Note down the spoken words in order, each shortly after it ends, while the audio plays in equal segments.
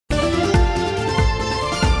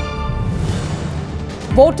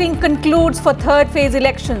Voting concludes for third phase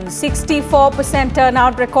elections. 64%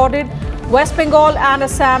 turnout recorded. West Bengal and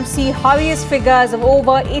Assam see highest figures of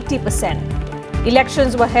over 80%.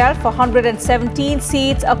 Elections were held for 117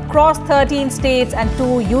 seats across 13 states and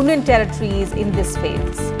 2 union territories in this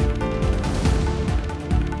phase.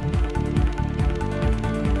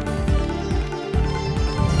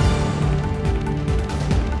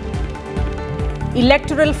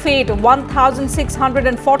 Electoral fate: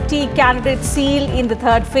 1,640 candidates seal in the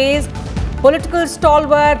third phase. Political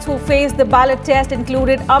stalwarts who faced the ballot test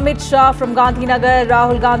included Amit Shah from Gandhinagar,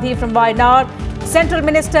 Rahul Gandhi from Wayanad, Central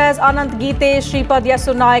Ministers Anant Geete, Shripad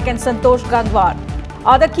Yesso Naik and Santosh Gangwar.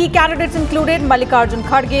 Other key candidates included Mallikarjun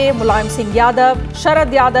Kharge, Mulayam Singh Yadav,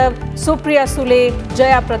 Sharad Yadav, Supriya Sule,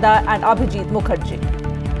 Jaya Prada and Abhijit Mukherjee.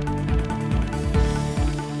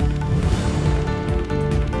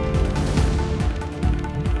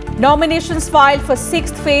 Nominations filed for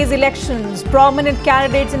 6th phase elections. Prominent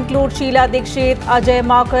candidates include Sheila Dikshit, Ajay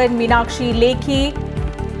Makar, Meenakshi Lekhi,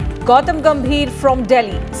 Gautam Gambhir from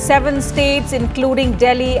Delhi. 7 states including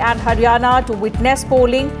Delhi and Haryana to witness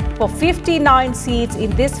polling for 59 seats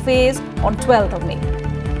in this phase on 12th of May.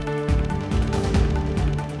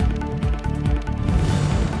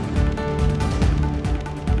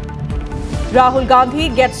 Rahul Gandhi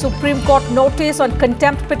gets Supreme Court notice on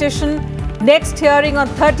contempt petition. Next hearing on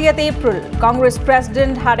 30th April. Congress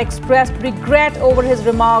President had expressed regret over his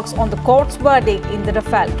remarks on the court's verdict in the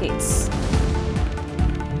Rafale case.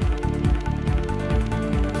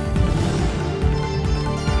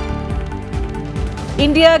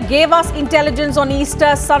 India gave us intelligence on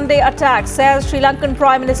Easter Sunday attack, says Sri Lankan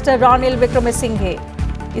Prime Minister Ranil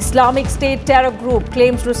Wickremesinghe. Islamic State terror group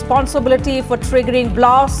claims responsibility for triggering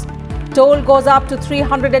blasts. Toll goes up to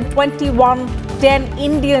 321, 10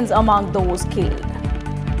 Indians among those killed.